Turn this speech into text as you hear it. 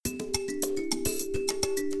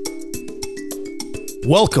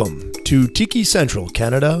Welcome to Tiki Central,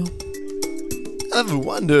 Canada. Ever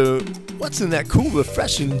wonder what's in that cool,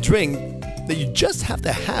 refreshing drink that you just have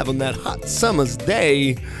to have on that hot summer's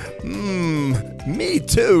day? Me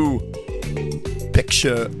too.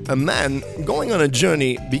 Picture a man going on a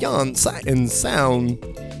journey beyond sight and sound.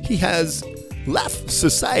 He has left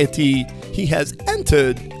society. He has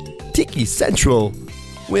entered Tiki Central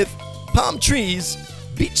with palm trees,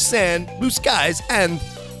 beach sand, blue skies, and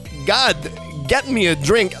God, get me a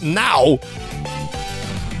drink now.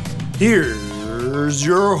 Here's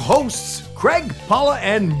your hosts, Craig, Paula,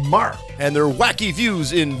 and Mark, and their wacky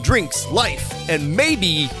views in drinks, life, and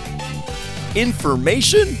maybe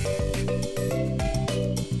information.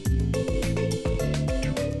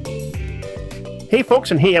 Hey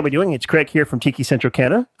folks, and hey, how we doing? It's Craig here from Tiki Central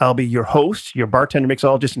Canada. I'll be your host, your bartender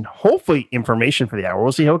mixologist, and hopefully information for the hour.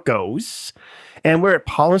 We'll see how it goes. And we're at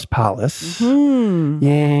Paula's Palace. Mm-hmm.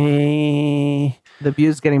 Yay. The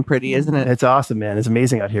view's getting pretty, isn't it? It's awesome, man. It's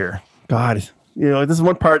amazing out here. God, you know, this is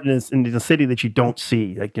one part in the city that you don't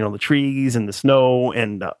see. Like, you know, the trees and the snow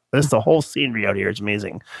and the whole scenery out here is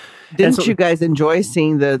amazing. Didn't you guys enjoy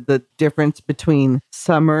seeing the difference between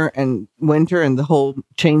summer and winter and the whole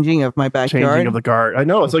changing of my backyard? Changing of the guard. I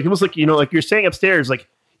know. It's like, it was like, you know, like you're staying upstairs, like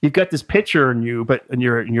you've got this picture in you, but in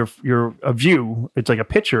your a view, it's like a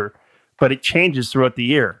picture, but it changes throughout the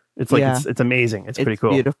year. It's like, it's amazing. It's pretty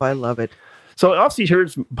cool. Beautiful. I love it. So obviously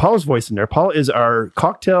here's Paula's voice in there. Paula is our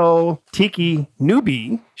cocktail tiki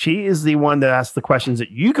newbie. She is the one that asks the questions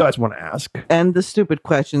that you guys want to ask. And the stupid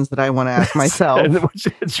questions that I want to ask myself.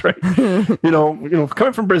 That's right. you know,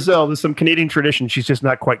 coming from Brazil, there's some Canadian tradition she's just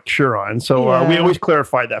not quite sure on. So we always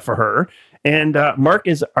clarify that for her. And Mark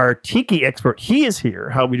is our tiki expert. He is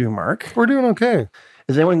here. How are we doing, Mark? We're doing okay.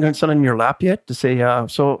 Is anyone going to sit on your lap yet to say,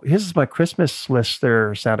 so here's my Christmas list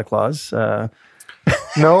there, Santa Claus?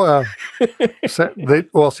 No,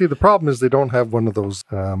 the problem is they don't have one of those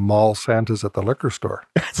mall Santas at the liquor store.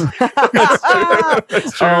 That's true.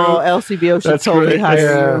 Oh, LCBO should totally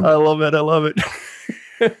hire you. I love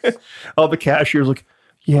it. All the cashiers like,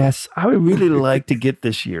 yes, I would really like to get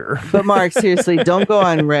this year. But Mark, seriously, don't go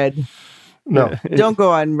on red. No. Don't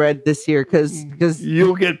go on red this year because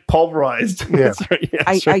you'll get pulverized. Yeah. That's right. Yeah,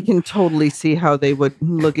 I can totally see how they would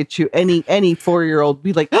look at you. Any 4-year-old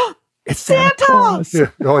be like, oh, it's Santa!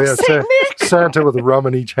 Santa! Yeah. Oh, yeah. Santa with a rum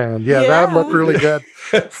in each hand. Yeah, that looked really good.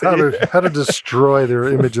 How to destroy their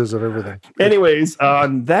images of everything. Anyways,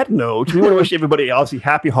 on that note, we want to wish everybody obviously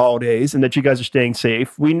happy holidays and that you guys are staying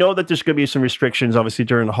safe. We know that there's going to be some restrictions, obviously,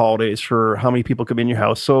 during the holidays for how many people come in your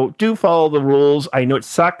house. So do follow the rules. I know it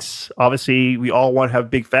sucks. Obviously, we all want to have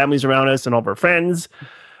big families around us and all of our friends.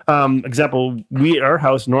 Example, we at our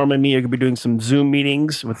house, Norma and me are going to be doing some Zoom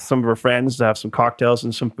meetings with some of our friends to have some cocktails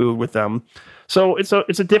and some food with them. So it's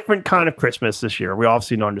a different kind of Christmas this year. We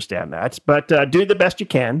obviously don't understand that, but do the best you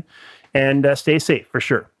can and stay safe for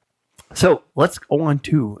sure. So let's go on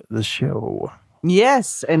to the show.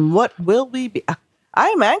 Yes, and what will we be?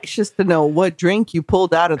 I'm anxious to know what drink you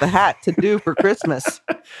pulled out of the hat to do for Christmas.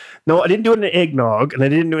 No, I didn't do it in an eggnog, and I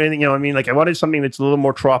didn't do anything, you know what I mean? Like, I wanted something that's a little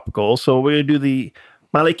more tropical, so we're going to do the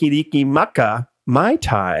Malikiriki Maka Mai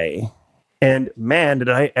Tai. And man, did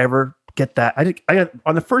I ever get that. I got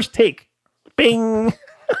on the first take. Bing.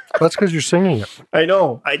 That's because you're singing it. I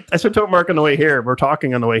know. I said to Mark on the way here, we're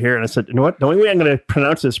talking on the way here, and I said, you know what? The only way I'm going to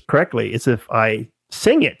pronounce this correctly is if I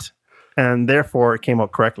sing it. And therefore, it came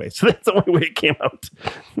out correctly. So that's the only way it came out.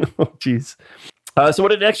 Oh, jeez. So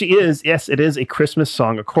what it actually is, yes, it is a Christmas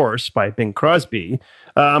song, of course, by Bing Crosby.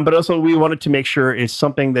 But also we wanted to make sure it's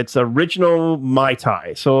something that's original Mai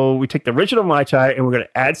Tai. So we take the original Mai Tai and we're going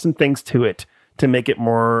to add some things to it to make it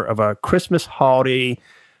more of a Christmas holiday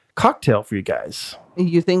cocktail for you guys.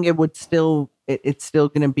 You think it would it's still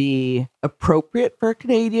going to be appropriate for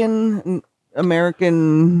Canadian,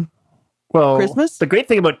 American Christmas? The great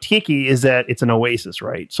thing about tiki is that it's an oasis,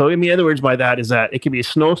 right? So in other words by that is that it can be a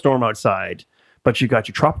snowstorm outside, but you got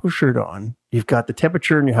your tropical shirt on, you've got the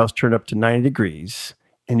temperature in your house turned up to 90 degrees,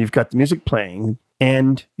 and you've got the music playing,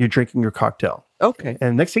 and you're drinking your cocktail. Okay.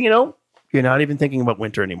 And next thing you know, you're not even thinking about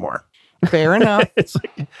winter anymore. Fair enough. It's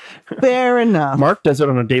like, fair enough. Mark does it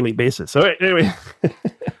on a daily basis. So anyway.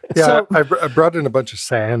 Yeah, So- I brought in a bunch of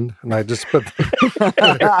sand, and I just put...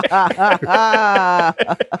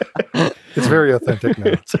 It's very authentic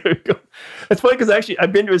now. So there you go. It's funny because actually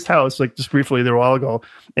I've been to his house like just briefly there a while ago,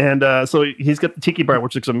 and so he's got the tiki bar,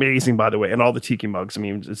 which looks amazing by the way, and all the tiki mugs. I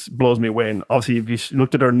mean, it blows me away. And obviously, if you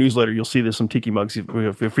looked at our newsletter, you'll see there's some tiki mugs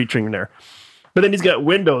we're featuring in there. But then he's got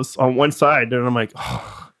windows on one side, and I'm like,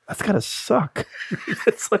 oh, that's gotta suck.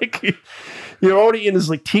 It's like you're already in this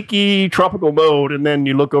like tiki tropical mode, and then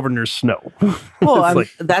you look over and there's snow. Well,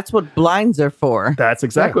 that's what blinds are for. That's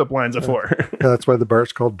exactly what blinds are for. Yeah, that's why the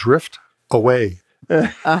bar's called Drift Away.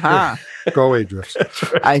 Uh-huh. Go away, Drifts.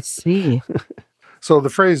 Right. I see. So the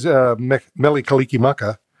phrase Mele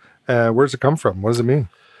Kalikimaka, where does it come from? What does it mean?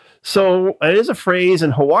 So it is a phrase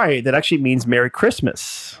in Hawaii that actually means Merry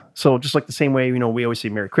Christmas. So just like the same way, we always say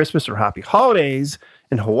Merry Christmas or Happy Holidays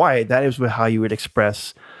in Hawaii, that is how you would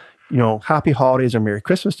express, Happy Holidays or Merry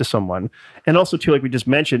Christmas to someone. And also too, like we just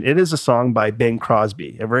mentioned, it is a song by Bing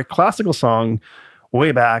Crosby, a very classical song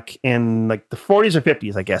way back in like the 40s or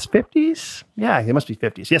 50s, I guess. 50s? Yeah, it must be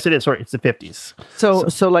 50s. Yes, it is. Sorry, it's the 50s.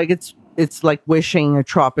 So like it's like wishing a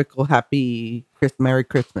tropical happy Merry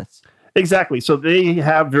Christmas. Exactly. So they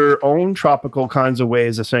have their own tropical kinds of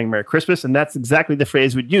ways of saying Merry Christmas, and that's exactly the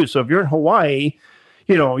phrase we'd use. So if you're in Hawaii,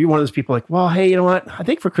 you're one of those people like, well, hey, you know what? I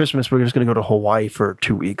think for Christmas, we're just going to go to Hawaii for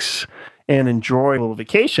 2 weeks and enjoy a little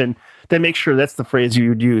vacation. Then make sure that's the phrase you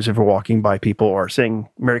would use if we're walking by people or saying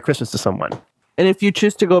Merry Christmas to someone. And if you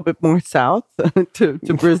choose to go a bit more south to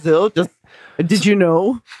Brazil, did you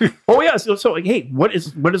know? Oh, yeah. So like, hey, what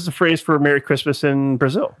is the phrase for Merry Christmas in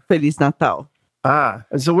Brazil? Feliz Natal. And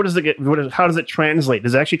so how does it translate?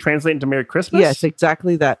 Does it actually translate into Merry Christmas? Yes,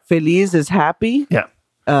 exactly that. Feliz is happy. Yeah.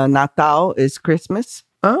 Natal is Christmas.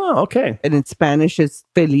 Oh, okay. And in Spanish, it's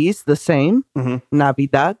Feliz, the same. Mm-hmm.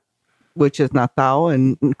 Navidad, which is Natal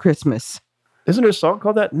and Christmas. Isn't there a song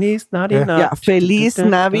called that? Yeah, Feliz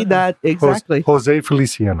Navidad. Exactly. Jose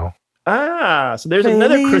Feliciano. So there's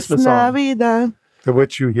another Christmas song. Navidad.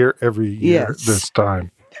 Which you hear every year this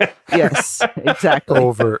time. Yes, exactly.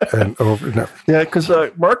 Over and over. No. Yeah, because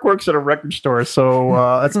Mark works at a record store, so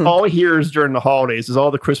that's all he hears during the holidays is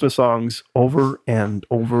all the Christmas songs over and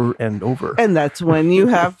over and over. And that's when you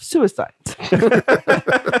have suicides.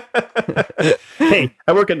 Hey,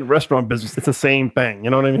 I work in the restaurant business. It's the same thing. You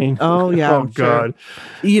know what I mean? Oh, yeah. Oh, God.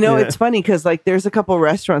 It's funny because like there's a couple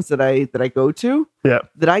restaurants that I go to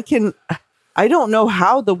that I don't know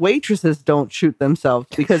how the waitresses don't shoot themselves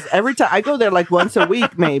because every time I go there like once a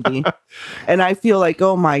week maybe, and I feel like,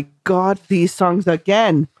 oh my God, these songs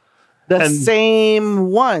again, the same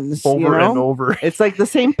ones over and over. It's like the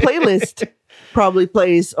same playlist probably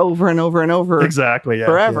plays over and over and over. Exactly. Yeah.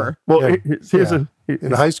 Forever. Yeah. Well,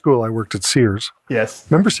 in high school, I worked at Sears. Yes.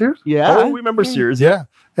 Remember Sears? Yeah. Oh, we remember Sears. Yeah.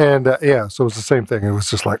 And so it's the same thing. It was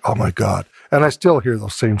just like, oh my God. And I still hear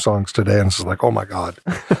those same songs today. And it's just like, oh my God.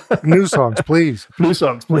 New songs, please. New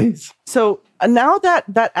songs, please. So now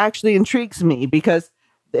that actually intrigues me because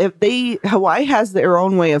Hawaii has their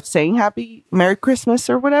own way of saying Merry Christmas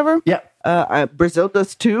or whatever. Yeah. Brazil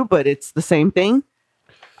does too, but it's the same thing.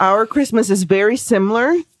 Our Christmas is very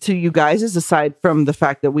similar to you guys', aside from the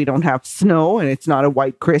fact that we don't have snow and it's not a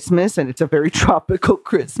white Christmas and it's a very tropical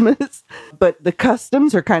Christmas. But the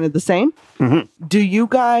customs are kind of the same. Mm-hmm. Do you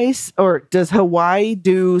guys, or does Hawaii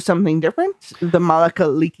do something different? The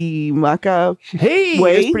Malakalikimaka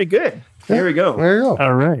way? That's pretty good. There we go. There you go.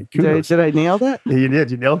 All right. Did I nail that? You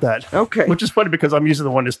did. You nailed that. Okay. Which is funny because I'm usually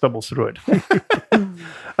the one that stumbles through it.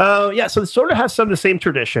 So it sort of has some of the same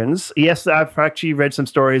traditions. Yes, I've actually read some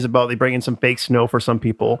stories about they bring in some fake snow for some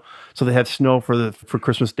people. So they have snow for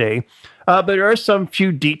Christmas Day. But there are some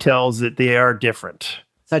few details that they are different.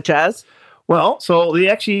 Such as? Well, so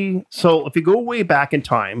if you go way back in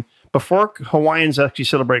time, before Hawaiians actually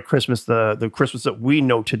celebrate Christmas, the Christmas that we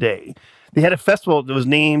know today, they had a festival that was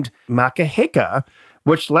named Makaheka,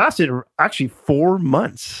 which lasted actually 4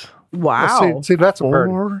 months. Wow. See, that's a party.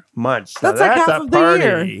 4 months. That's like half of the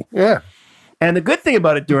year. Yeah. And the good thing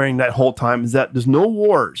about it during that whole time is that there's no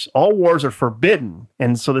wars. All wars are forbidden.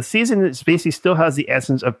 And so the season basically still has the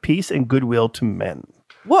essence of peace and goodwill to men.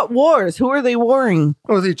 What wars? Who are they warring?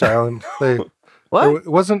 With each island. What? It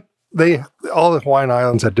wasn't, all the Hawaiian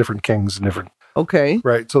islands had different kings and different. Okay.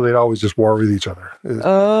 Right. So they'd always just war with each other.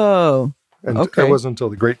 Oh. And okay. It wasn't until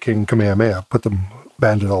the great king Kamehameha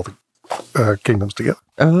banded all the kingdoms together.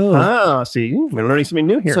 Oh. See, we're learning something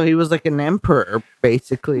new here. So he was like an emperor,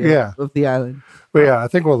 basically, of the island. Well, yeah, I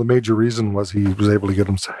think one of the major reasons was he was able to get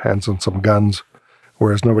his hands on some guns,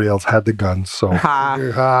 whereas nobody else had the guns. So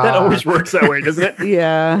that always works that way, doesn't it?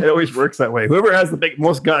 Yeah. It always works that way. Whoever has the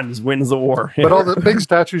most guns wins the war. But all the big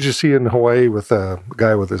statues you see in Hawaii with a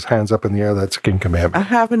guy with his hands up in the air, that's King Kamehameha. I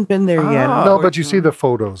haven't been there yet. No, but you see the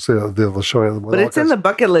photos. They'll show you. But it's in the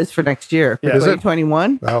bucket list for next year, for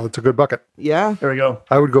 2021. Well, it's a good bucket. Yeah. There we go.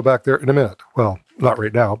 I would go back there in a minute. Well, Not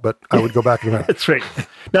right now, but I would go back in a minute. That's right.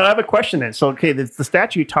 Now I have a question then. So, okay, the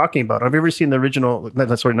statue you're talking about, have you ever seen the original, not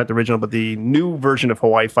the original, but the new version of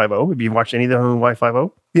Hawaii Five-0? Have you watched any of the Hawaii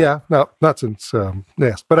Five-0? Yeah, no, not since,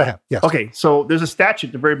 yes, but I have, yes. Okay, so there's a statue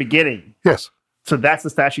at the very beginning. Yes, So that's the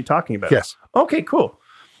statue you're talking about? yes. Okay, cool.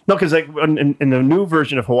 No, because like in the new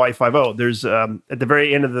version of Hawaii Five-0, there's at the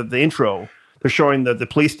very end of the intro, they're showing the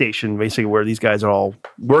police station basically where these guys are all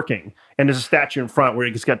working, and there's a statue in front where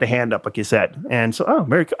he's got the hand up, like you said. And so,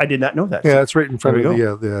 I did not know that. Yeah, it's right in front There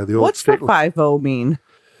of we the old What's the state, 5-0 mean?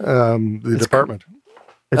 the department.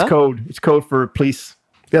 It's code. It's code for police.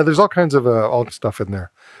 Yeah, there's all kinds of all stuff in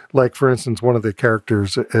there. Like, for instance, one of the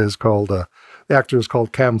characters is called, the actor is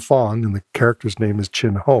called Cam Fong, and the character's name is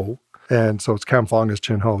Chin Ho. And so it's Cam Fong as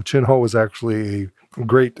Chin Ho. Chin Ho was actually a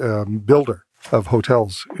great builder of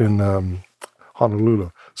hotels in Honolulu.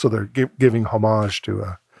 So they're giving homage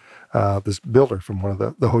to this builder from one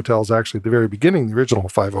of the hotels. Actually, at the very beginning, the original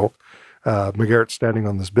 5-0, McGarrett's standing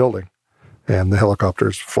on this building, and the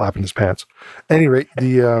helicopter's flapping his pants. At any rate,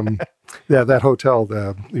 that hotel,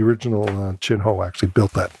 the original Chin Ho actually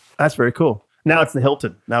built that. That's very cool. Now it's the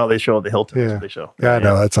Hilton. Now they show the Hilton. That's Yeah, what they show. yeah,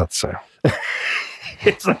 no, that's not the same.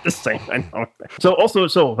 It's not the same. I know. So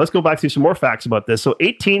let's go back to some more facts about this. So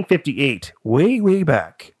 1858, way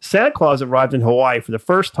back, Santa Claus arrived in Hawaii for the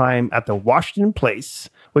first time at the Washington Place,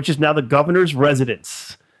 which is now the governor's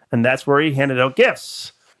residence. And that's where he handed out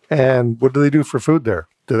gifts. And what do they do for food there?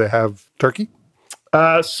 Do they have turkey?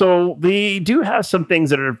 So they do have some things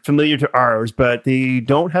that are familiar to ours, but they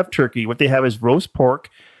don't have turkey. What they have is roast pork,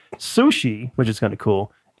 sushi, which is kind of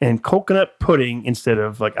cool, and coconut pudding instead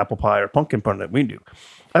of like apple pie or pumpkin pudding that we do.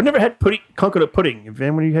 I've never had coconut pudding. Have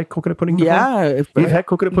anyone of you had coconut pudding before? Yeah. You've had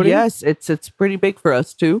coconut pudding? Yes, it's pretty big for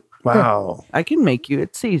us too. Wow. I can make you.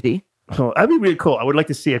 It's easy. So that'd be really cool. I would like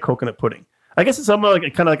to see a coconut pudding. I guess it's somewhat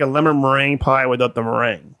like kind of like a lemon meringue pie without the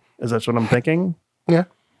meringue. Is that what I'm thinking? Yeah.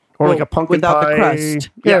 Or Well, like a pumpkin without pie. the crust.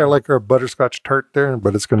 Yeah, like a butterscotch tart there,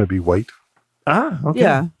 but it's going to be white. Ah, okay.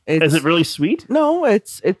 Yeah. Is it really sweet? No,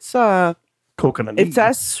 it's Coconut.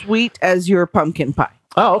 as sweet as your pumpkin pie.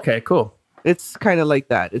 Oh, okay, cool. It's kind of like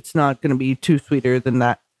that. It's not going to be too sweeter than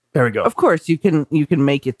that. There we go. Of course, you can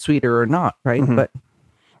make it sweeter or not, right? Mm-hmm. But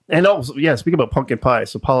And also, yeah, speaking about pumpkin pie,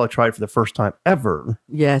 so Paula tried for the first time ever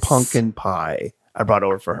yes, pumpkin pie. I brought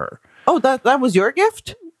over for her. Oh, that was your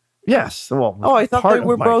gift? Yes. Well, Oh, I thought part they of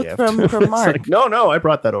were my both gift. from It's Mark. like, no, I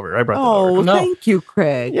brought that over. Oh, No. thank you,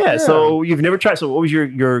 Craig. Yeah, so you've never tried. So what was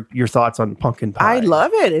your thoughts on pumpkin pie? I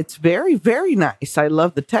love it. It's very, very nice. I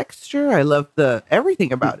love the texture. I love the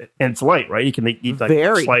everything about it. And it's light, right? You can eat like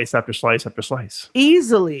Very. slice after slice after slice.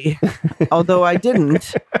 Easily. Although I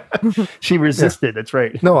didn't. She resisted. That's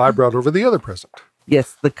right. No, I brought over the other present.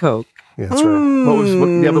 Yes, the Coke. Yeah, that's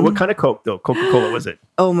right. What kind of Coke though? Coca-Cola was it?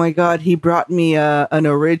 Oh my God, he brought me an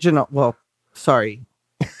original. Well, sorry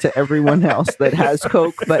to everyone else that has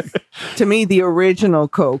Coke, but to me, the original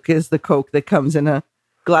Coke is the Coke that comes in a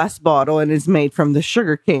glass bottle and is made from the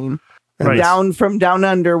sugar cane Right. down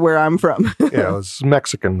under where I'm from. Yeah, it's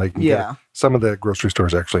Mexican. They can get Yeah. it. Some of the grocery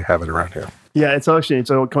stores actually have it around here. Yeah, it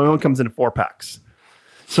only comes in 4-packs.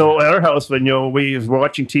 So at our house, when we're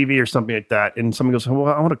watching TV or something like that, and someone goes, "Well,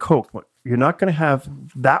 I want a Coke." Well, you're not going to have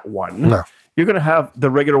that one. No. You're going to have the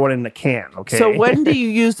regular one in the can. Okay. So when do you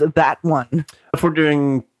use that one? if we're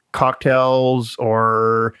doing cocktails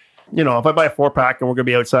or if I buy a 4-pack and we're going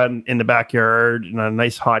to be outside in the backyard on a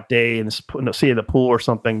nice hot day and see the pool or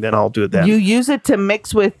something, then I'll do it then. You use it to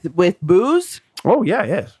mix with booze? Oh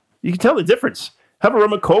yeah. You can tell the difference. Have a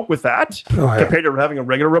rum and Coke with that compared to having a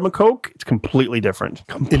regular rum and Coke. It's completely different.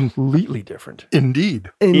 Completely different.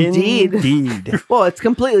 Indeed. Indeed. Well, it's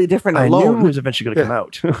completely different I knew it alone. was eventually going to come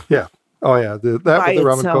out. Yeah. Oh, yeah. That By with the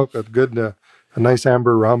rum and itself. Coke, a good, a nice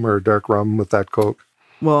amber rum or dark rum with that Coke.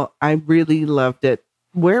 Well, I really loved it.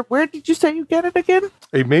 Where did you say you get it again?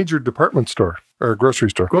 A major department store or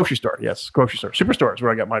grocery store. Grocery store, yes. Grocery store. Superstore is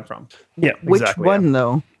where I got mine from. Yeah, Which exactly, one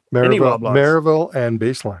though? Any Maryville, Loblaws. Maryville and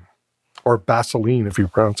Baseline. Or Baseline, if you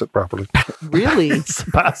pronounce it properly. Really? It's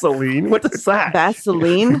Vaseline. What is that?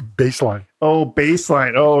 Vaseline? Baseline. Oh,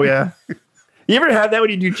 baseline. Oh, yeah. You ever had that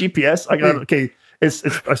when you do GPS?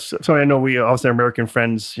 It's so I know we also are American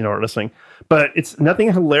friends, are listening, but it's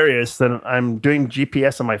nothing hilarious than I'm doing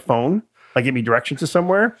GPS on my phone, like give me directions to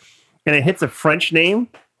somewhere, and it hits a French name,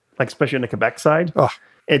 like especially on the Quebec side. Oh.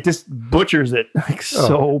 It just butchers it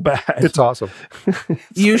so bad. It's awesome.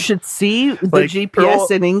 You should see the Like,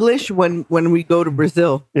 GPS in English when we go to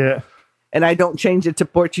Brazil Yeah. and I don't change it to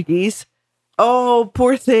Portuguese. Oh,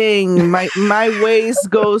 poor thing. My ways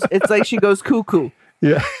goes, it's like she goes cuckoo.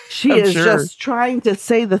 Yeah. She I'm is sure. just trying to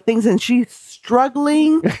say the things and she's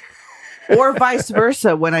struggling. Or vice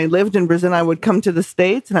versa. When I lived in Brazil, I would come to the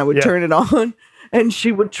States and I would turn it on, and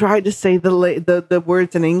she would try to say the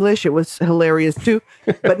words in English. It was hilarious too.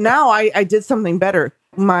 But now I did something better.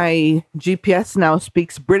 My GPS now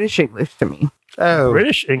speaks British English to me. Oh,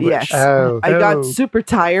 British English. Yes. Oh. I got super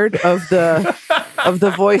tired of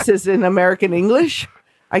the voices in American English.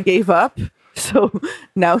 I gave up. So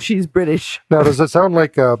now she's British. Now, does it sound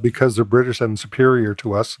like because they're British and superior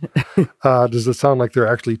to us, does it sound like they're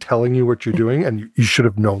actually telling you what you're doing and you should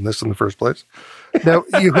have known this in the first place? Now,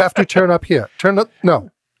 you have to turn up here. Turn up.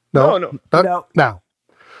 No. No. Now.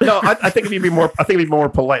 No, I think it'd be more. I think it'd be more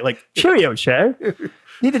polite. Like, cheerio, Cher.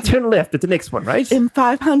 Need to turn left at the next one, right? In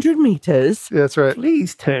 500 meters, Yeah, that's right.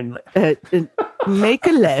 Please turn left. make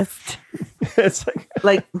a left. It's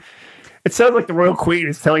Like, it sounds like the royal queen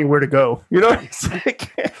is telling you where to go. You know, it's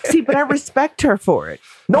like, see, but I respect her for it.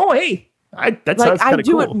 no, hey, that Like, sounds kind I of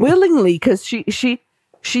do cool. it willingly because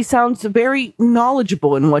she sounds very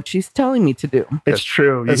knowledgeable in what she's telling me to do. It's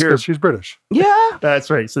true. You That's hear? because she's British. Yeah.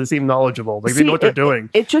 That's right. So they seem knowledgeable. Like they See, know what they're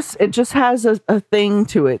doing. It just has a thing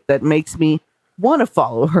to it that makes me want to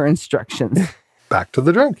follow her instructions. Back to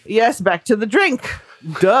the drink. Yes, back to the drink.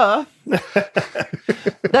 Duh.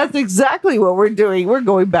 That's exactly what we're doing. We're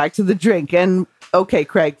going back to the drink. And okay,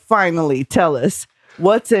 Craig, finally tell us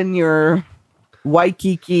what's in your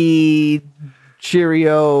Waikiki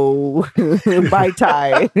Cheerio Bai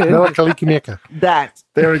Tai. No, Kalikimeka. That.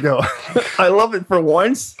 There we go. I love it. For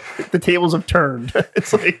once, the tables have turned.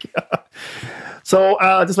 It's like, so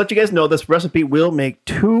just let you guys know, this recipe will make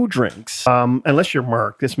 2 drinks. Unless you're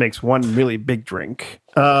Mark, this makes 1 really big drink.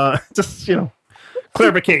 Just,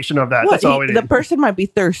 clarification of that. Well, That's all we need. the person might be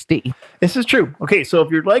thirsty. This is true. Okay, so if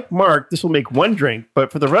you're like Mark, this will make 1 drink,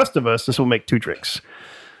 but for the rest of us, this will make 2 drinks.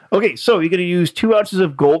 Okay, so you're going to use 2 ounces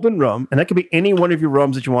of golden rum, and that could be any one of your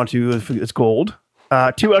rums that you want to if it's gold.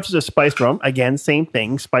 2 ounces of spiced rum. Again, same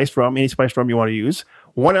thing. Spiced rum, any spiced rum you want to use.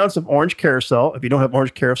 1 ounce of orange carousel. If you don't have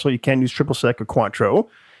orange carousel, you can use triple sec or Cointreau.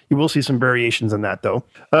 You will see some variations in that, though.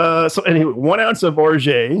 So anyway, 1 ounce of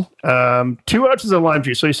orgeat, 2 ounces of lime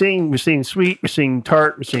juice. So we're seeing sweet, we're seeing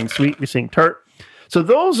tart, we're seeing sweet, we're seeing tart. So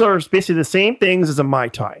those are basically the same things as a Mai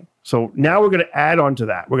Tai. So now we're going to add on to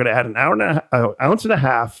that. We're going to add an ounce and a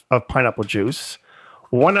half of pineapple juice,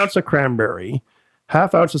 1 ounce of cranberry,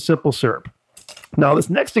 half ounce of simple syrup. Now, this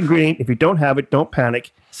next ingredient, if you don't have it, don't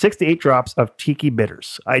panic. 6 to 8 drops of tiki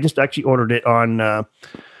bitters. I just actually ordered it on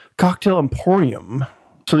Cocktail Emporium.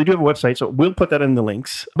 So they do have a website, so we'll put that in the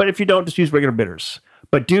links. But if you don't, just use regular bitters.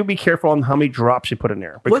 But do be careful on how many drops you put in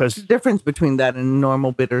there. What's Because the difference between that and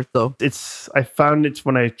normal bitters, though? I found it's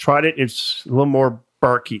when I tried it, it's a little more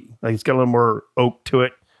barky. Like it's got a little more oak to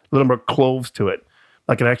it, a little more cloves to it.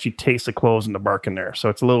 I can actually taste the cloves and the bark in there. So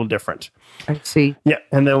it's a little different. I see. Yeah.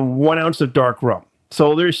 And then 1 ounce of dark rum.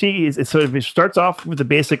 So there you see, it starts off with the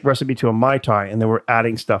basic recipe to a Mai Tai, and then we're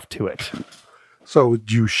adding stuff to it. So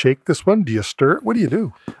do you shake this one? Do you stir it? What do you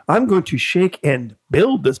do? I'm going to shake and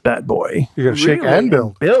build this bad boy. You're going to shake Really? and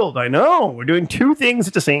build. Build, I know. We're doing 2 things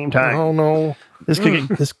at the same time. Oh, no. This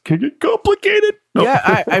could get complicated. No.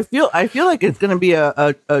 Yeah, I feel like it's going to be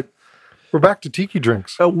a We're back to tiki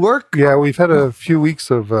drinks. work. Yeah, we've had a few weeks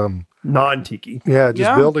of, Non-tiki. Yeah.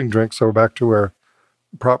 building drinks. So we're back to our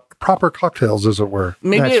proper cocktails, as it were.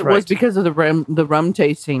 Maybe That's it was right. because of the rum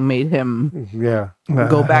tasting made him Yeah.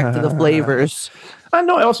 go back to the flavors. I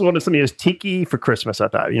know. I also wanted something as tiki for Christmas. I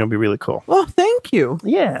thought, it'd be really cool. Well, thank you.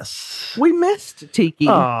 Yes. We missed Tiki.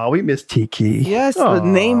 Oh, we miss tiki. Yes, Aw. the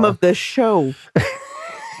name of the show.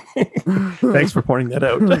 Thanks for pointing that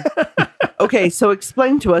out. Okay, so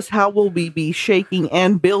explain to us, how will we be shaking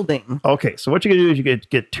and building? Okay, so what you're going to do is you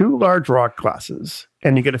get 2 large rock glasses,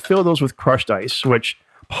 and you're going to fill those with crushed ice, which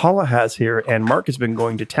Paula has here, and Mark has been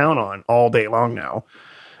going to town on all day long now.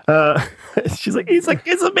 She's like,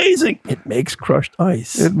 it's amazing. It makes crushed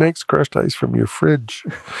ice. It makes crushed ice from your fridge.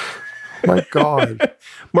 My God.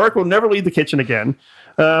 Mark will never leave the kitchen again.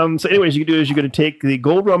 So anyways, you're going to take the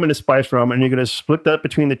gold rum and the spice rum, and you're going to split that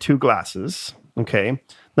between the 2 glasses. Okay.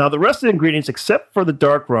 Now, the rest of the ingredients, except for the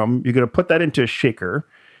dark rum, you're going to put that into a shaker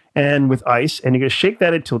and with ice, and you're going to shake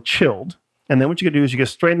that until chilled. And then what you're going to do is you're going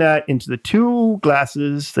to strain that into the 2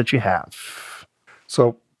 glasses that you have.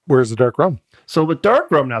 So where's the dark rum? So the dark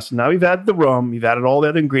rum now, so now you've added the rum, you've added all the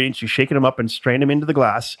other ingredients, you've shaken them up and strained them into the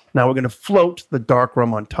glass. Now we're going to float the dark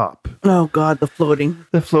rum on top. Oh, God, the floating.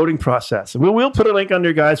 The floating process. We'll put a link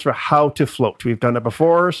under, guys, for how to float. We've done that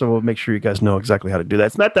before, so we'll make sure you guys know exactly how to do that.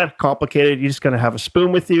 It's not that complicated. You're just going to have a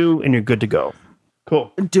spoon with you, and you're good to go.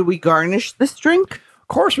 Cool. Do we garnish this drink? Of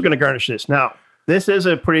course, we're going to garnish this. Now, this is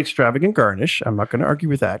a pretty extravagant garnish. I'm not going to argue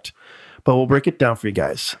with that, but we'll break it down for you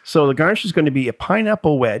guys. So the garnish is going to be a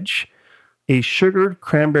pineapple wedge a sugared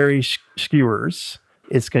cranberry skewers.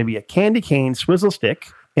 It's going to be a candy cane swizzle stick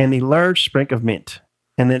and a large sprig of mint.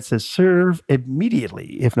 And then it says serve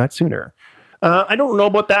immediately, if not sooner. I don't know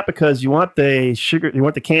about that because you want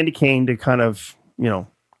the candy cane to kind of,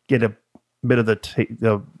 get a bit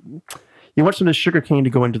of you want some of the sugar cane to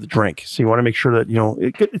go into the drink. So you want to make sure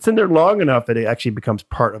that, it's in there long enough that it actually becomes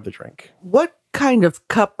part of the drink. What kind of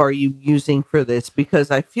cup are you using for this? Because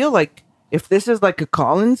I feel like if this is like a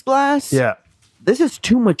Collins glass, this is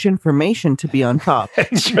too much information to be on top.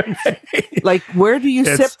 Like, where do you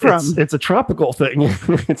sip from? It's a tropical thing.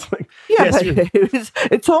 It's like,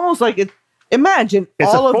 it's almost like imagine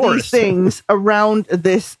all of these things around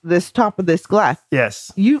this top of this glass.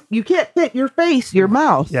 Yes. You can't fit your face, your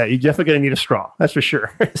mouth. Yeah, you're definitely going to need a straw. That's for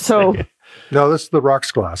sure. So no, this is the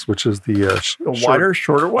rocks glass, which is the wider,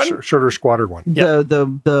 shorter one? Shorter, squatter one.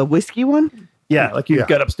 The whiskey one? Yeah, like you've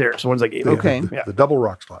got upstairs. The ones I gave you. Okay. The double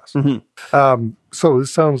rocks glass. Mm-hmm. So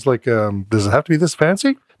this sounds like, does it have to be this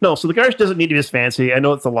fancy? No, so the garnish doesn't need to be this fancy. I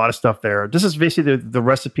know it's a lot of stuff there. This is basically the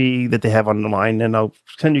recipe that they have online, and I'll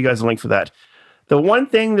send you guys a link for that. The one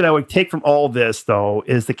thing that I would take from all this, though,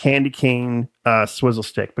 is the candy cane swizzle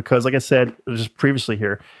stick, because like I said just previously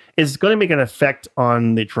here, it's going to make an effect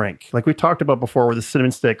on the drink. Like we talked about before with the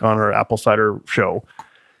cinnamon stick on our apple cider show,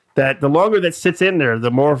 that the longer that sits in there,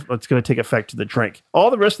 the more it's going to take effect to the drink. All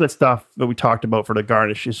the rest of that stuff that we talked about for the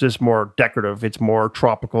garnish is just more decorative. It's more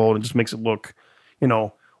tropical, and it just makes it look,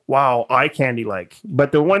 wow, eye candy like.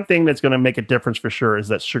 But the one thing that's going to make a difference for sure is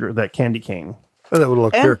that candy cane. Oh, that would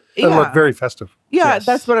look look very festive. Yeah, yes.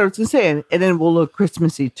 That's what I was going to say. And then it will look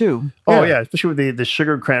Christmassy too. Oh, yeah, especially with the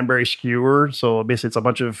sugared cranberry skewer. So basically it's a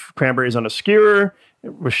bunch of cranberries on a skewer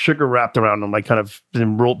with sugar wrapped around them, like kind of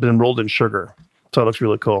been rolled in sugar. So it looks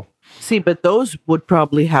really cool. See, but those would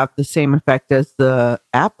probably have the same effect as the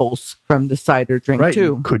apples from the cider drink too.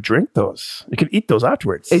 You could drink those. You could eat those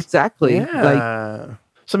afterwards. Exactly. Yeah.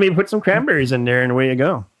 So maybe put some cranberries in there and away you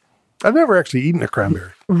go. I've never actually eaten a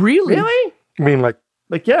cranberry. Really? I mean,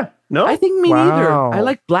 no? I think me neither. I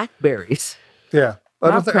like blackberries. Yeah.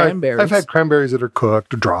 Not cranberries. I've had cranberries that are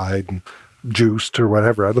cooked or dried and juiced or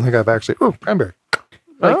whatever. I don't think I've actually, cranberry.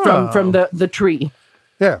 Like from the tree.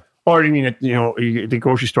 Yeah. Or you mean, at the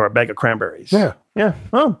grocery store, a bag of cranberries. Yeah. Yeah.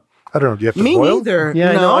 Oh. I don't know. Do you have to Me boil neither. them?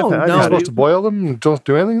 Yeah, no. You're supposed to boil them and don't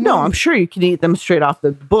do anything? No, I'm sure you can eat them straight off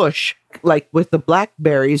the bush, like with the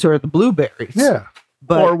blackberries or the blueberries. Yeah.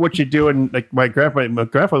 But, or what you do, and like my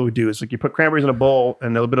grandfather would do, is like you put cranberries in a bowl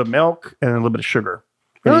and a little bit of milk and a little bit of sugar.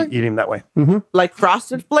 Really? And you eat them that way. Mm-hmm. Like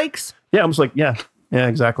Frosted Flakes? Yeah, almost like, yeah,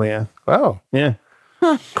 exactly, yeah. Wow. Yeah.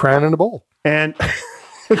 Huh. Cran in a bowl. And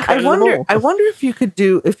I wonder if you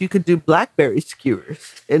could do blackberry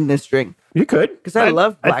skewers in this drink. You could. Because I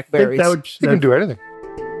love blackberries. You can do anything.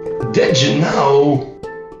 Did you know?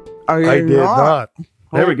 I did not.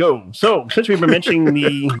 There we go. So, since we've been mentioning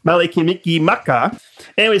the Malikimiki Maka,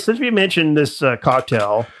 anyway, since we mentioned this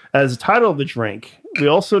cocktail as the title of the drink, we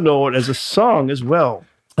also know it as a song as well.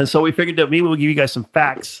 And so we figured that maybe we'll give you guys some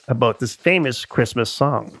facts about this famous Christmas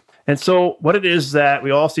song. And so what it is that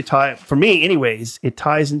we all see for me anyways, it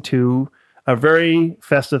ties into a very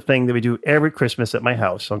festive thing that we do every Christmas at my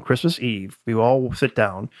house. On Christmas Eve, we all sit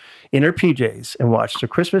down in our PJs and watch The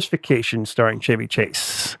Christmas Vacation starring Chevy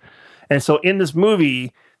Chase. And so in this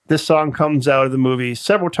movie, this song comes out of the movie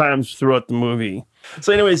several times throughout the movie.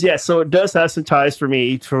 So anyways, so it does have some ties for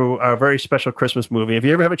me to a very special Christmas movie. If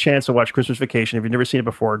you ever have a chance to watch Christmas Vacation, if you've never seen it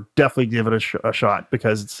before, definitely give it a shot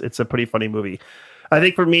because it's a pretty funny movie. I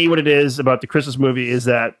think for me, what it is about the Christmas movie is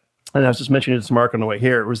that, and I was just mentioning it to Mark on the way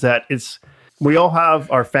here, was that we all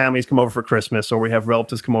have our families come over for Christmas, or we have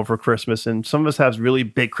relatives come over for Christmas, and some of us have really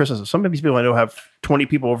big Christmases. Some of these people I know have 20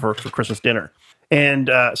 people over for Christmas dinner. And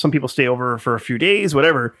some people stay over for a few days,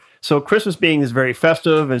 whatever. So Christmas being this very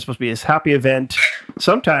festive and it's supposed to be this happy event,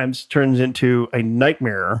 sometimes turns into a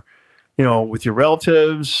nightmare, with your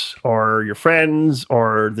relatives or your friends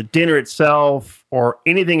or the dinner itself or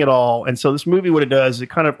anything at all. And so this movie, what it does,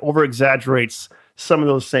 it kind of over-exaggerates some of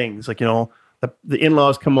those things. Like, the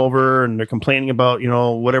in-laws come over and they're complaining about,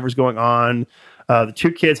 whatever's going on. The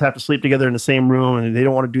two kids have to sleep together in the same room and they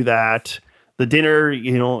don't want to do that. The dinner,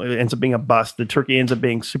 it ends up being a bust. The turkey ends up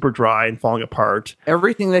being super dry and falling apart.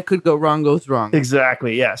 Everything that could go wrong goes wrong.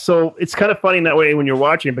 Exactly, yeah. So it's kind of funny in that way when you're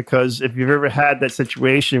watching, because if you've ever had that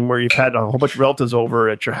situation where you've had a whole bunch of relatives over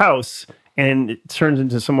at your house and it turns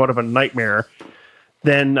into somewhat of a nightmare,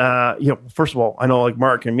 then, first of all, I know like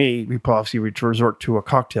Mark and me, we obviously resort to a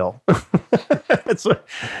cocktail. But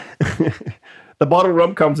the bottle of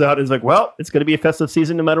rum comes out. And it's like, well, it's going to be a festive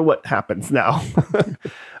season no matter what happens now.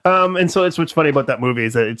 And so it's what's funny about that movie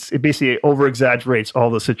is that it basically over exaggerates all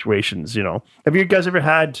the situations. You know, have you guys ever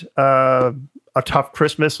had a tough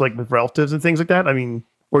Christmas like with relatives and things like that? I mean,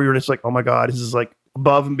 where you're just like, oh my God, this is like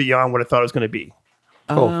above and beyond what I thought it was going to be.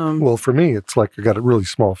 Oh, well, for me, it's like I got a really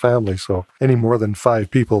small family, so any more than 5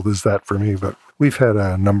 people is that for me. But we've had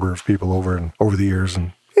a number of people over the years,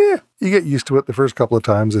 and you get used to it. The first couple of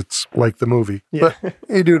times, it's like the movie. Yeah. But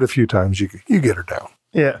you do it a few times, you get her down.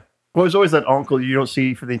 Yeah. Well, there's always that uncle you don't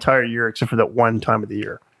see for the entire year except for that one time of the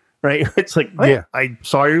year, right? It's like, hey, Yeah. I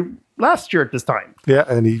saw you last year at this time. Yeah,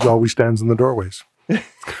 and he always stands in the doorways.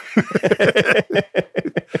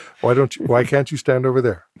 Why can't you stand over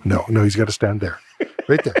there? No, he's got to stand there.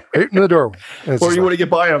 Right there, right in the doorway. Or you want to get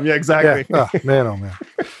by him. Yeah, exactly. Yeah. Oh, man.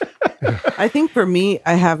 I think for me,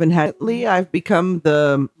 I've become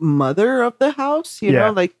the mother of the house, you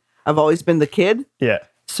know, like I've always been the kid. Yeah.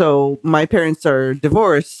 So my parents are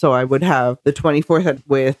divorced, so I would have the 24th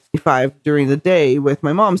with 5 during the day with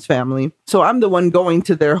my mom's family. So I'm the one going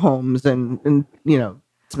to their homes and you know,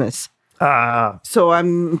 Christmas. So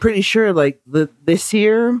I'm pretty sure like last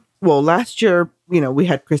year, you know, we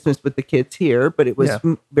had Christmas with the kids here, but it was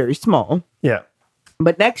very small. Yeah.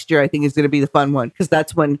 But next year, I think is going to be the fun one because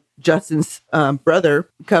that's when Justin's brother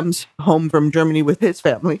comes home from Germany with his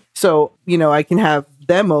family. So, you know, I can have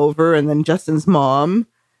them over and then Justin's mom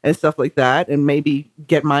and stuff like that. And maybe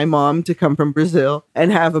get my mom to come from Brazil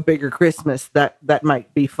and have a bigger Christmas. That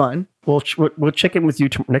might be fun. We'll check in with you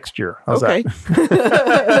next year. How's okay.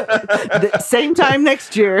 Same time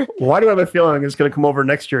next year. Why do I have a feeling it's going to come over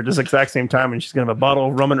next year, just exact same time, and she's going to have a bottle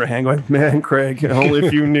of rum in her hand going, man, Craig, only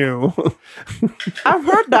if you knew. I've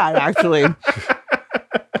heard that, actually.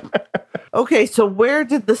 Okay, so where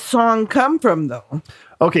did the song come from, though?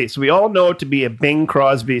 Okay, so we all know it to be a Bing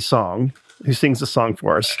Crosby song, who sings the song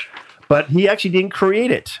for us, but he actually didn't create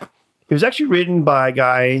it. It was actually written by a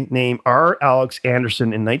guy named R. Alex Anderson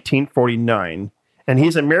in 1949, and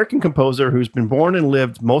he's an American composer who's been born and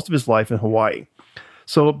lived most of his life in Hawaii.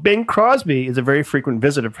 So Bing Crosby is a very frequent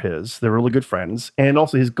visitor of his. They're really good friends, and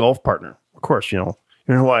also his golf partner. Of course, you know,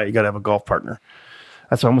 you're in Hawaii, you got to have a golf partner.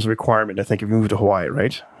 That's almost a requirement, I think, if you move to Hawaii,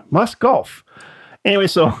 right? Must golf. Anyway,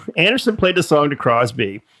 so Anderson played the song to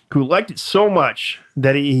Crosby, who liked it so much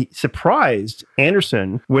that he surprised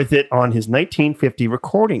Anderson with it on his 1950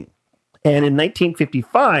 recording. And in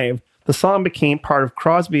 1955, the song became part of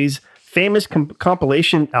Crosby's famous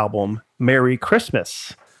compilation album, Merry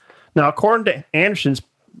Christmas. Now, according to Anderson's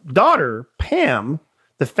daughter, Pam,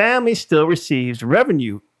 the family still receives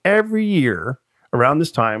revenue every year around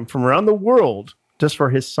this time from around the world just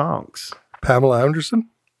for his songs. Pamela Anderson?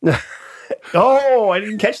 Oh, I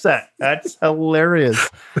didn't catch that. That's hilarious.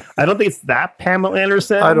 I don't think it's that Pamela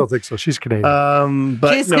Anderson. I don't think so. She's Canadian.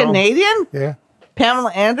 But she's Canadian? Yeah.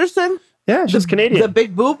 Pamela Anderson? Yeah, she's Canadian. The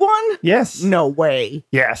big boob one? Yes. No way.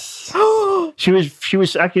 Yes. She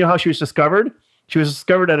was actually, you know how she was discovered? She was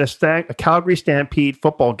discovered at a Calgary Stampede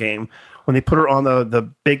football game when they put her on the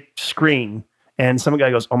big screen, and some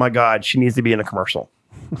guy goes, "Oh my God, she needs to be in a commercial."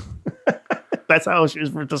 That's how she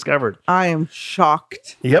was discovered. I am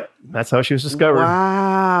shocked. Yep, that's how she was discovered.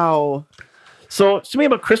 Wow. So, to me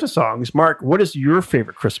about Christmas songs, Mark, what is your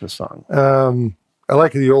favorite Christmas song? I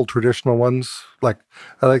like the old traditional ones. Like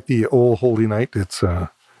I like the Old Holy Night. It's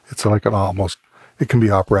like an almost. It can be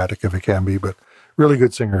operatic if it can be, but really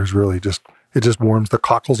good singers. Really, it just warms the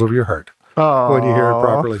cockles of your heart when you hear it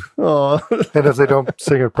properly. And if they don't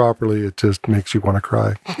sing it properly, it just makes you want to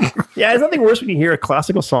cry. Yeah, there's nothing worse when you hear a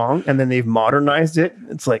classical song and then they've modernized it.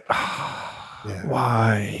 It's like,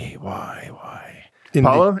 why?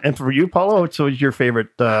 Paula, and for you, Paula, what's your favorite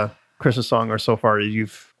Christmas song or so far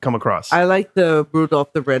you've come across? I like the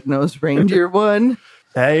Rudolph the Red-Nosed Reindeer one.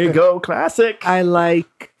 There you go, classic. I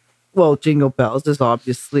like, Jingle Bells is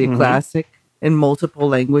obviously a classic in multiple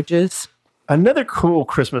languages. Another cool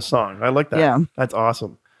Christmas song. I like that. Yeah. That's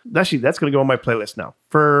awesome. Actually, that's going to go on my playlist now,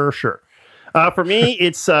 for sure. For me,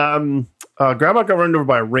 it's Grandma Got Run Over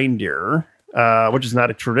by a Reindeer, which is not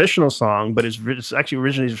a traditional song, but it's actually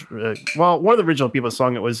originally, one of the original people who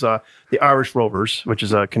sung it was the Irish Rovers, which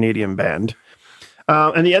is a Canadian band.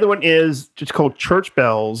 And the other one is just called Church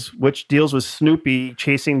Bells, which deals with Snoopy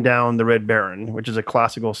chasing down the Red Baron, which is a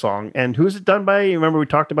classical song. And who's it done by? You remember we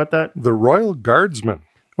talked about that? The Royal Guardsmen.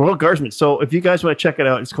 Royal Guardsmen. So if you guys want to check it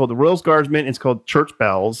out, it's called The Royal Guardsmen. It's called Church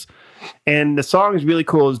Bells. And the song is really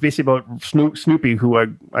cool. It's basically about Snoopy, who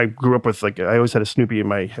I grew up with. Like I always had a Snoopy in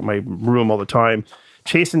my room all the time,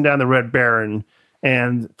 chasing down the Red Baron.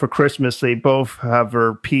 And for Christmas, they both have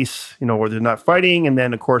their peace, where they're not fighting. And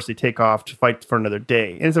then, of course, they take off to fight for another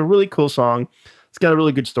day. And it's a really cool song. It's got a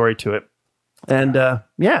really good story to it. And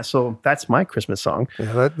so that's my Christmas song.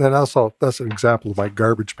 Yeah, that's an example of my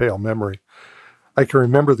garbage pail memory. I can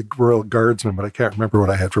remember the Royal Guardsman, but I can't remember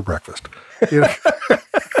what I had for breakfast.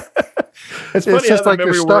 It's just like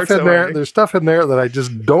there's stuff in there. There's stuff in there that I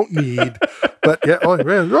just don't need. But yeah,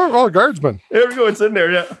 Royal Guardsman. There we go. It's in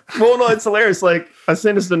there. Yeah. Well, no, it's hilarious. Like I was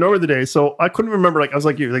saying this to Nora the day, so I couldn't remember. Like I was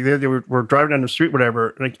like you, like they were driving down the street,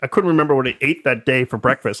 whatever. And I couldn't remember what I ate that day for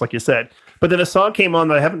breakfast, like you said. But then a song came on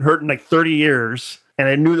that I haven't heard in like 30 years, and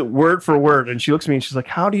I knew that word for word. And she looks at me and she's like,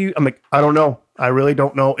 "How do you?" I'm like, "I don't know. I really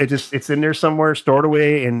don't know. It's in there somewhere, stored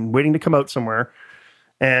away, and waiting to come out somewhere."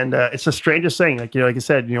 And it's the strangest thing, like I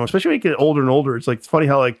said, especially when you get older and older, it's funny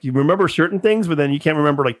how like you remember certain things, but then you can't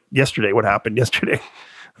remember like yesterday what happened yesterday.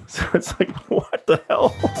 So it's like, what the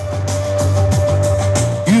hell?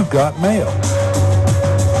 You've got mail.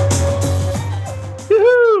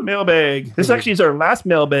 Woohoo! Mailbag. This actually is our last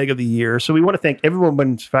mailbag of the year, so we want to thank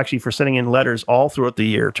everyone for sending in letters all throughout the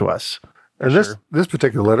year to us. And this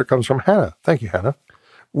particular letter comes from Hannah. Thank you, Hannah.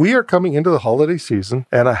 We are coming into the holiday season,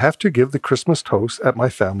 and I have to give the Christmas toast at my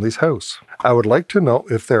family's house. I would like to know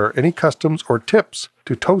if there are any customs or tips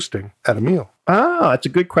to toasting at a meal. Ah, that's a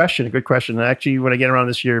good question. And actually, when I get around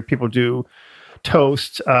this year, people do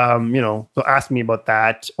toast. They'll ask me about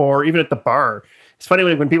that, or even at the bar. It's funny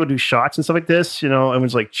when people do shots and stuff like this.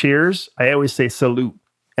 Everyone's like, "Cheers." I always say salute,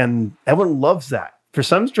 and everyone loves that for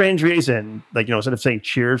some strange reason. Like instead of saying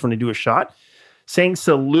cheers when they do a shot, saying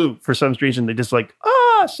salute for some reason, they just like,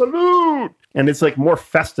 salute. And it's like more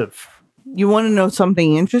festive. You want to know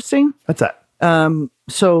something interesting? What's that?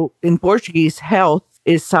 So in Portuguese, health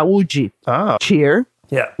is saúde. Ah. Cheer.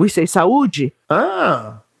 Yeah. We say saúde.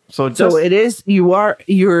 Ah. So it is,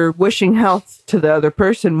 you're wishing health to the other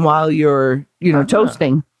person while you're,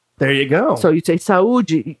 toasting. There you go. So you say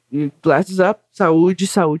saúde, your glasses up, saúde,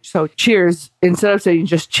 saúde, saúde. Cheers. Instead of saying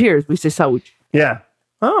just cheers, we say saúde. Yeah.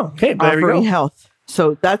 Oh, okay. There we Offering go. health.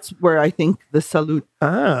 So that's where I think the salute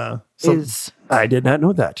is. I did not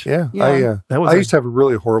know that. Yeah. I used to have a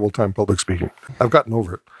really horrible time public speaking. I've gotten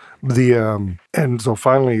over it. And so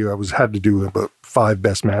finally I had to do about 5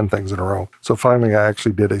 best man things in a row. So finally I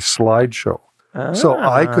actually did a slideshow. So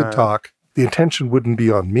I could talk. The attention wouldn't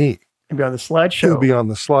be on me. It'd be on the slideshow. It would be on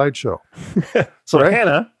the slideshow. So right?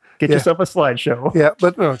 Hannah, get yourself a slideshow. Yeah,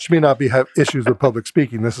 but no, she may not have issues with public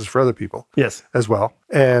speaking. This is for other people. Yes. As well.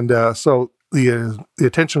 And so the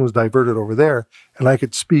attention was diverted over there, and I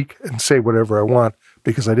could speak and say whatever I want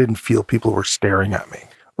because I didn't feel people were staring at me.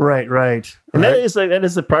 Right. And that is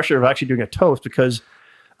the pressure of actually doing a toast because,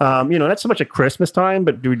 not so much at Christmas time,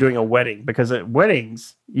 but we're doing a wedding because at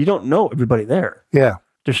weddings, you don't know everybody there. Yeah.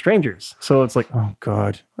 They're strangers. So it's like, oh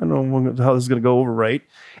God, I don't know how this is going to go over, right?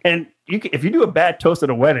 And if you do a bad toast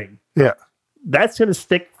at a wedding, yeah, that's going to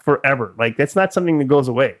stick forever. Like, that's not something that goes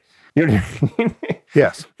away. You know what I mean?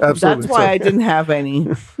 Yes, absolutely. That's why I didn't have any.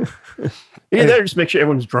 You better just make sure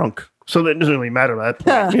everyone's drunk. So that it doesn't really matter at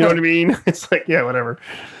that point. You know what I mean? It's like, yeah, whatever.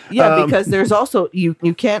 Yeah, because there's also, you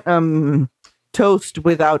can't toast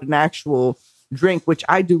without an actual drink, which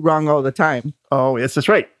I do wrong all the time. Oh, yes, that's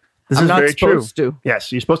right. This I'm is not very supposed true. to.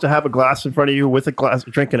 Yes, you're supposed to have a glass in front of you with a glass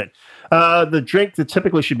of drink in it. The drink that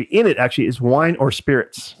typically should be in it actually is wine or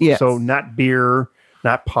spirits. Yes. So not beer,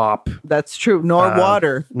 not pop. That's true. Nor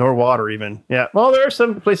water. Nor water even. Yeah. Well, there are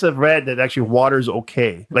some places I've read that actually water's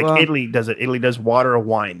okay. Like Italy does it. Italy does water or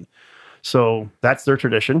wine. So that's their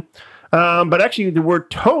tradition. But actually the word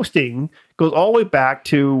toasting goes all the way back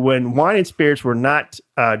to when wine and spirits were not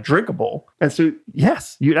drinkable. And so,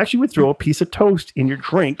 yes, you actually would throw a piece of toast in your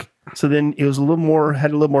drink. So then it was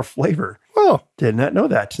had a little more flavor. Oh, did not know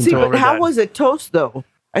that. See, but how was it toast though?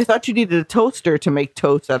 I thought you needed a toaster to make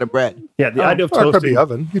toast out of bread. Yeah, the idea of or it could toasting. be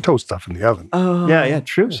oven. You toast stuff in the oven. Oh, Yeah,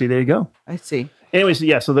 true. See, there you go. I see. Anyways,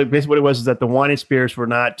 so basically what it was is that the wine and spirits were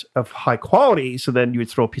not of high quality. So then you would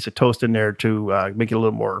throw a piece of toast in there to make it a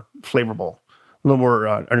little more flavorful, a little more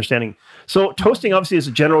understanding. So toasting obviously is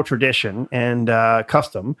a general tradition and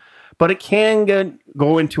custom, but it can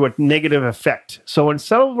go into a negative effect. So in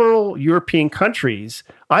several European countries,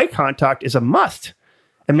 eye contact is a must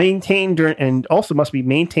and also must be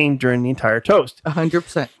maintained during the entire toast.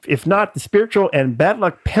 100%. If not, the spiritual and bad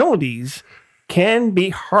luck penalties can be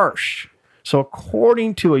harsh. So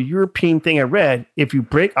according to a European thing I read, if you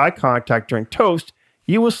break eye contact during toast,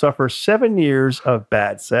 you will suffer 7 years of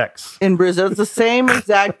bad sex. In Brazil, it's the same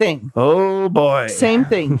exact thing. Oh boy. Same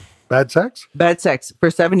thing. Bad sex? Bad sex for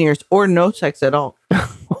 7 years or no sex at all.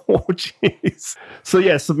 Oh, jeez.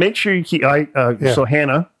 So, so make sure you keep So,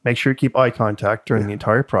 Hannah, make sure you keep eye contact during the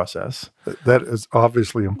entire process. That is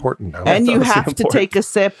obviously important now. And you obviously have to important. take a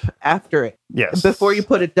sip after it. Yes. Before you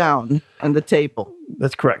put it down on the table.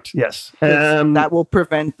 That's correct. Yes. 'Cause that will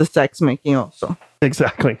prevent the sex making also.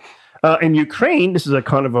 Exactly. In Ukraine, this is a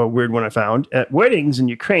kind of a weird one I found. At weddings in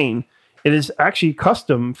Ukraine, it is actually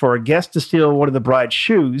custom for a guest to steal one of the bride's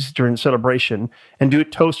shoes during the celebration and do a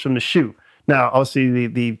toast from the shoe. Now, obviously,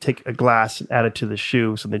 they take a glass and add it to the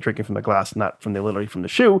shoe, so they're drinking from the glass, not literally from the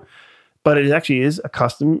shoe. But it actually is a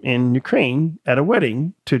custom in Ukraine at a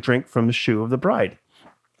wedding to drink from the shoe of the bride.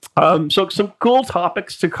 So some cool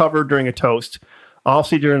topics to cover during a toast,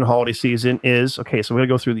 obviously during the holiday season is, okay, so we're going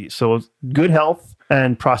to go through these. So good health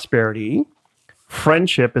and prosperity.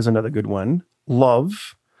 Friendship is another good one.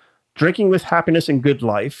 Love. Drinking with happiness and good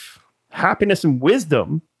life. Happiness and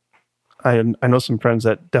wisdom. I know some friends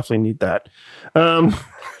that definitely need that.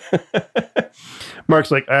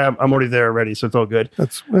 Mark's like, I'm already there already, so it's all good.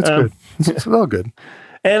 That's good. It's all good.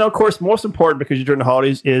 And of course, most important because you're during the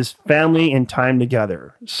holidays is family and time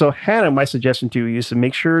together. So Hannah, my suggestion to you is to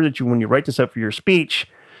make sure that when you write this up for your speech,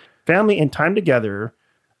 family and time together,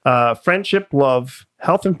 friendship, love,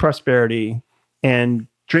 health and prosperity, and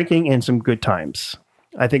drinking and some good times.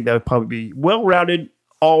 I think that would probably be well-rounded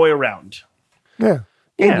all the way around. Yeah.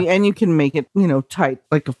 And you can make it, tight,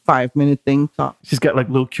 like a 5-minute thing. Top. She's got like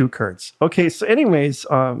little cue cards. Okay, so anyways,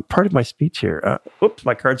 part of my speech here. Oops,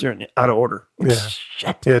 my cards are out of order. Yeah.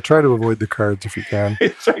 Shit. Yeah, try to avoid the cards if you can.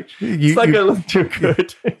 It's like I look too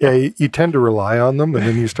good. You tend to rely on them, and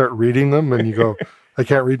then you start reading them, and you go, I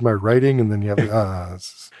can't read my writing, and then you have,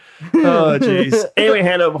 Oh, jeez. Anyway,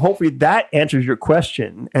 Hannah, hopefully that answers your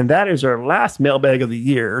question. And that is our last mailbag of the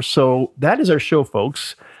year. So that is our show,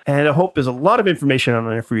 folks. And I hope there's a lot of information on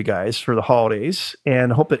there for you guys for the holidays.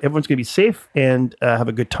 And I hope that everyone's going to be safe and have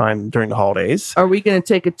a good time during the holidays. Are we going to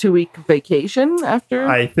take a 2-week vacation after?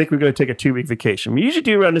 I think we're going to take a 2-week vacation. We usually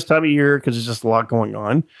do around this time of year because there's just a lot going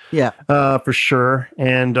on. Yeah. For sure.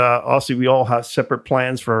 And also, we all have separate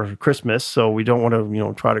plans for Christmas. So we don't want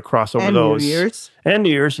to, try to cross over and those. New Year's. And New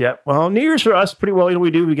Year's, yeah. Well, New Year's for us, pretty well,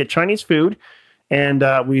 we do. We get Chinese food. And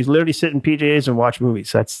we literally sit in PJs and watch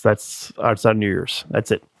movies. That's outside New Year's.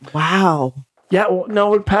 That's it. Wow. Yeah, well, no,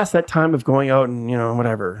 we're past that time of going out and,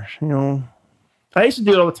 whatever. I used to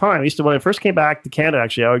do it all the time. When I first came back to Canada,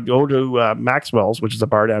 actually, I would go to Maxwell's, which is a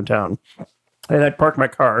bar downtown. And I'd park my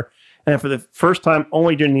car. And for the first time,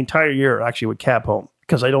 only during the entire year, I actually would cab home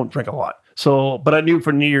because I don't drink a lot. So, but I knew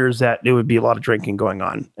for New Year's that there would be a lot of drinking going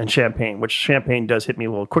on and champagne, which champagne does hit me a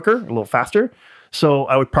little quicker, a little faster. So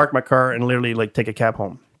I would park my car and literally take a cab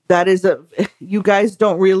home. That is you guys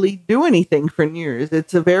don't really do anything for New Year's.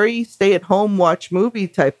 It's a very stay at home, watch movie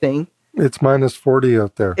type thing. It's -40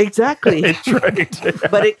 out there. Exactly. That's right.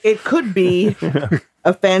 But it could be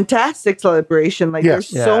a fantastic celebration. There's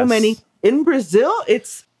so many in Brazil.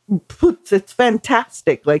 It's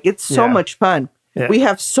fantastic. It's so much fun. Yeah. We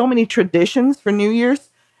have so many traditions for New Year's.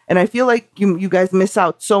 And I feel like you guys miss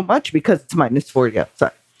out so much because it's -40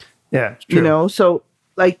 outside. Yeah, it's true. So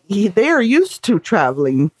they are used to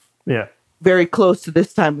traveling. Yeah, very close to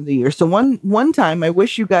this time of the year. So one time, I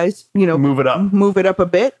wish you guys, move it up a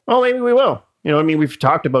bit. Well, maybe we will. We've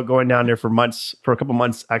talked about going down there for a couple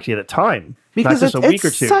months actually at a time, because not just a week or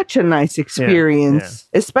two. It's such a nice experience,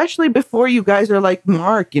 especially before you guys are like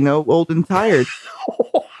Mark, old and tired.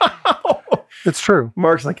 It's true.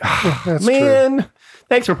 Mark's like, man. True.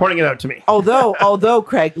 Thanks for pointing it out to me. Although,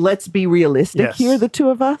 Craig, let's be realistic here, the two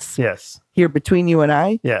of us. Yes. Here between you and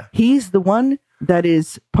I. Yeah. He's the one that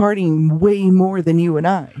is partying way more than you and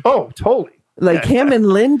I. Oh, totally. Him and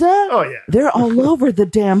Linda. Oh, yeah. They're all over the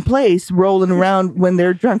damn place rolling around when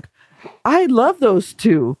they're drunk. I love those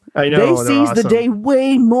two. I know. They seize the day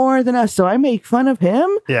way more than us. So I make fun of him.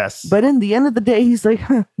 Yes. But in the end of the day, he's like,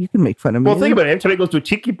 you can make fun of me. Well, think about it. Every time he goes to a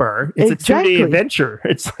tiki bar, it's a 2-day adventure.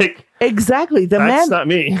 It's like. Exactly. The that's man not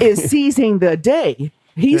me. is seizing the day.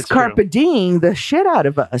 He's carpe diem the shit out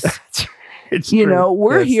of us. It's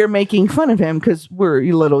we're here making fun of him because we're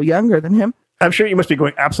a little younger than him. I'm sure you must be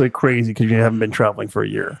going absolutely crazy because you haven't been traveling for a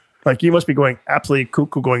year. You must be going absolutely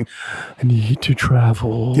cuckoo going, I need to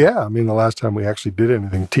travel. Yeah. I mean, the last time we actually did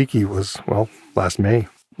anything tiki was, last May.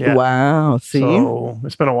 Yeah. Wow. See? So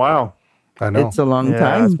it's been a while. I know. It's a long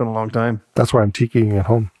time. It's been a long time. That's why I'm tikiing at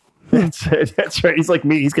home. That's right. He's like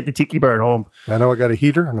me. He's got the tiki bar at home. I know I got a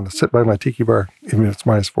heater. I'm going to sit by my tiki bar, even if it's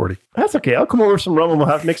 -40. That's okay. I'll come over with some rum and we'll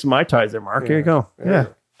have to make some Mai Tais there, Mark. Here you go. Yeah.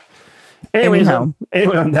 Anyway, on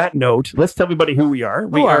that note, let's tell everybody who we are.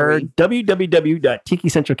 We are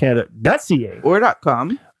www.tikicentralcanada.ca or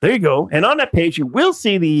 .com. There you go. And on that page, you will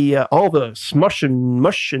see the all the smush and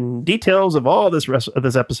mush and details of all this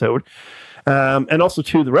episode. And also,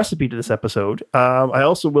 to the recipe to this episode. I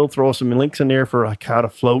also will throw some links in there for how to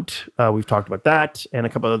float. We've talked about that and a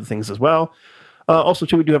couple other things as well. Also,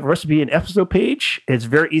 too, we do have a recipe and episode page. It's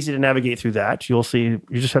very easy to navigate through that. You'll see, you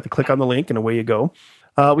just have to click on the link and away you go.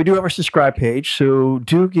 We do have our subscribe page. So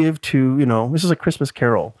do give to, this is a Christmas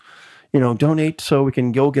Carol. Donate so we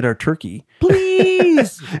can go get our turkey.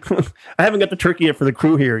 Please. I haven't got the turkey yet for the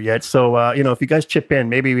crew here yet. So, if you guys chip in,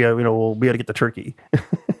 maybe, we'll be able to get the turkey.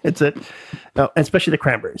 It's it. Especially the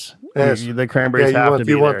cranberries. Yes. The cranberries have to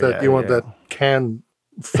be there. You want that canned,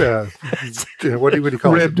 what do you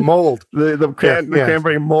call it? Mold. The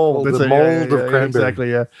cranberry mold. The mold of cranberry.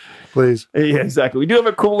 Exactly, yeah. Please. Yeah, exactly. We do have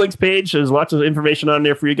a cool links page. There's lots of information on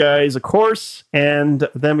there for you guys, of course. And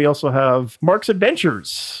then we also have Mark's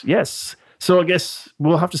Adventures. Yes. So I guess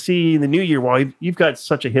we'll have to see in the new year. While you've got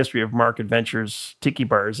such a history of Mark Adventures tiki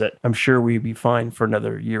bars that I'm sure we'd be fine for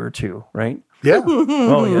another year or two, right? Yeah.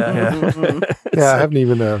 Oh, yeah. Yeah, I haven't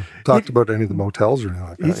even talked about any of the motels or anything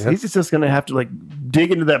like that. He's just going to have to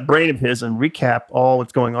dig into that brain of his and recap all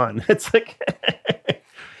what's going on. It's like...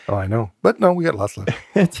 Oh, I know. But no, we got lots left.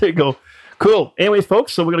 There you go. Cool. Anyways,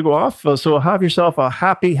 folks, so we're going to go off. So have yourself a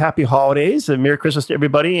happy holidays and Merry Christmas to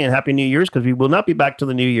everybody and Happy New Year's, because we will not be back till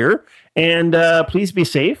the new year. And please be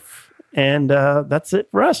safe. And that's it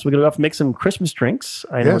for us. We're going to go off and make some Christmas drinks.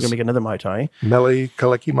 I know we're going to make another Mai Tai. Mele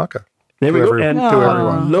Kalikimaka. There we go. And to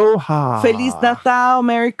everyone. Aloha. Feliz Natal.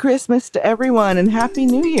 Merry Christmas to everyone and Happy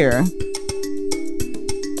New Year.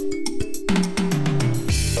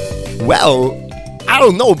 Well, I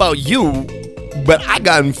don't know about you, but I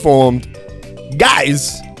got informed.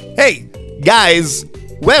 Guys,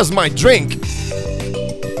 where's my drink?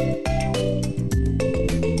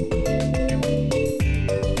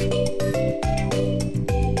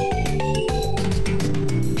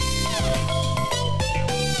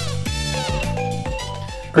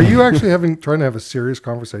 Are you actually trying to have a serious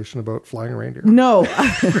conversation about flying a reindeer? No.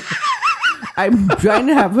 I'm trying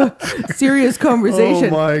to have a serious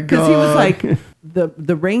conversation. Oh my God. Because he was like,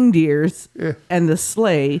 the reindeers and the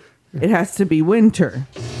sleigh, it has to be winter.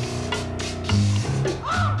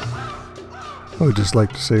 I would just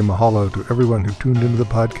like to say mahalo to everyone who tuned into the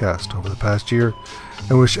podcast over the past year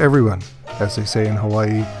and wish everyone, as they say in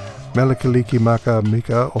Hawaii, Melikaliki Maka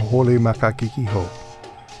Mika Ohole Makakiki Ho,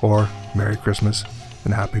 or Merry Christmas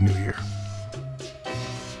and Happy New Year.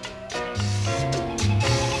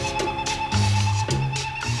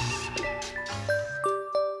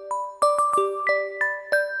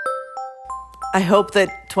 I hope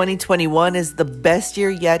that 2021 is the best year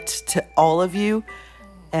yet to all of you.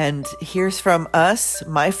 And here's from us,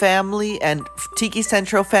 my family, and Tiki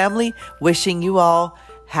Central family, wishing you all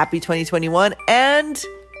happy 2021 and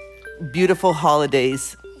beautiful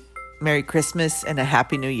holidays. Merry Christmas and a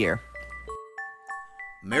Happy New Year.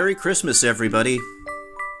 Merry Christmas, everybody.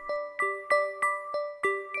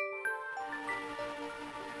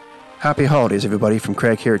 Happy holidays, everybody, from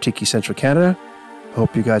Craig here at Tiki Central Canada.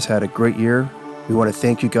 Hope you guys had a great year. We want to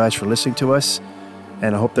thank you guys for listening to us,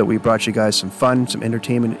 and I hope that we brought you guys some fun, some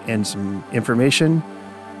entertainment, and some information,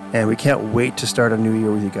 and we can't wait to start a new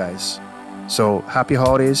year with you guys. So happy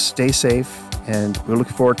holidays, stay safe, and we're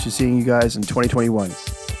looking forward to seeing you guys in 2021.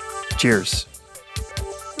 Cheers.